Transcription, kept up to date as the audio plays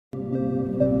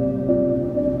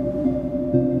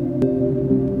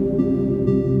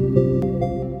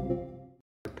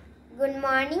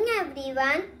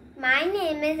everyone, my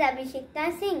name is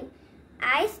Abhishikta Singh.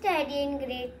 I study in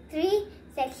grade 3,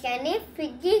 section A,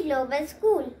 Fiji Global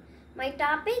School. My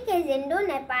topic is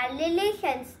Indo-Nepal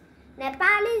relations.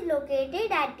 Nepal is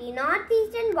located at the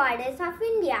northeastern borders of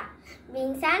India.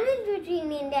 Being sandwiched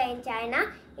between India and China,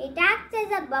 it acts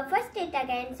as a buffer state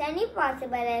against any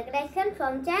possible aggression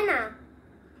from China.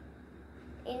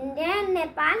 India and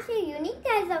Nepal share unique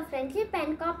ties of friendship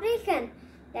and cooperation.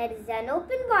 There is an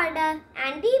open border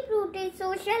and deep-rooted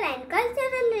social and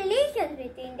cultural relations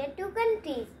between the two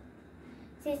countries.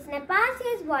 Since Nepal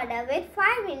shares border with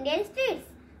 5 Indian states,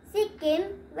 Sikkim,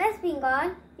 West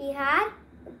Bengal, Bihar,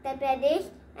 Uttar Pradesh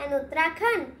and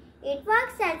Uttarakhand, it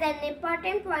works as an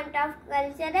important point of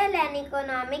cultural and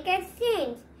economic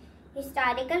exchange.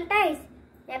 Historical ties.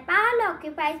 Nepal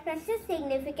occupies precious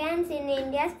significance in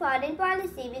India's foreign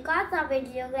policy because of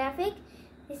its geographic,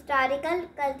 historical,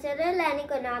 cultural and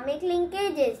economic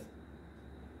linkages.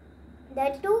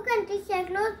 The two countries share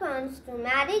close bonds through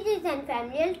marriages and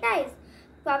familial ties,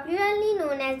 popularly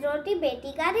known as Roti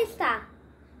Beti Ka Rishta.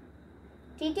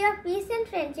 Treaty of Peace and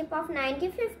Friendship of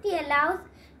 1950 allows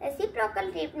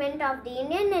reciprocal treatment of the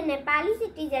Indian and Nepali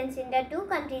citizens in the two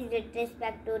countries with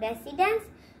respect to residence,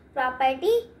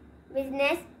 property,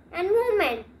 business and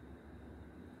movement.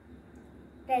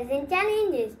 Present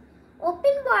challenges.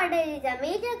 Open border is a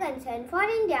major concern for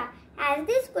India as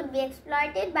this could be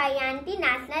exploited by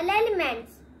anti-national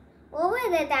elements. Over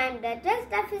the time, the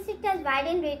trust deficit has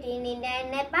widened between India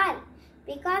and Nepal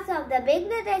because of the Big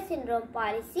Brother syndrome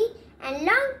policy and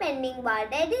long pending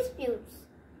border disputes.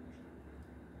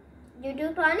 Due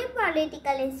to chronic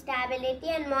political instability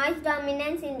and moist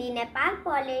dominance in the Nepal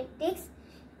politics,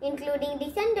 including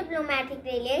recent diplomatic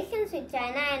relations with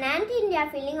China and anti-India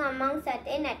feeling among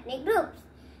certain ethnic groups,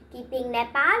 keeping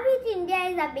Nepal with India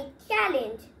is a big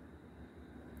challenge.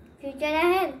 Future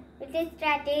ahead. With its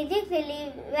strategic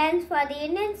relevance for the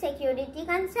Indian security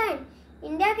concern,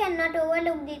 India cannot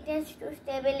overlook the threats to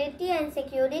stability and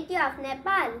security of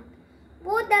Nepal.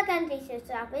 Both the countries should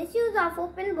stop misuse of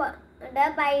open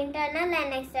border by internal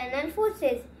and external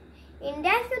forces.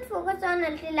 India should focus on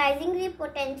utilizing the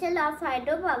potential of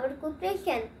hydropower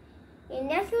cooperation.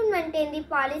 India should maintain the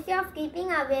policy of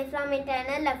keeping away from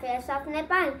internal affairs of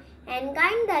Nepal and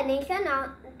guide the nation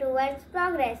towards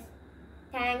progress.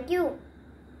 Thank you.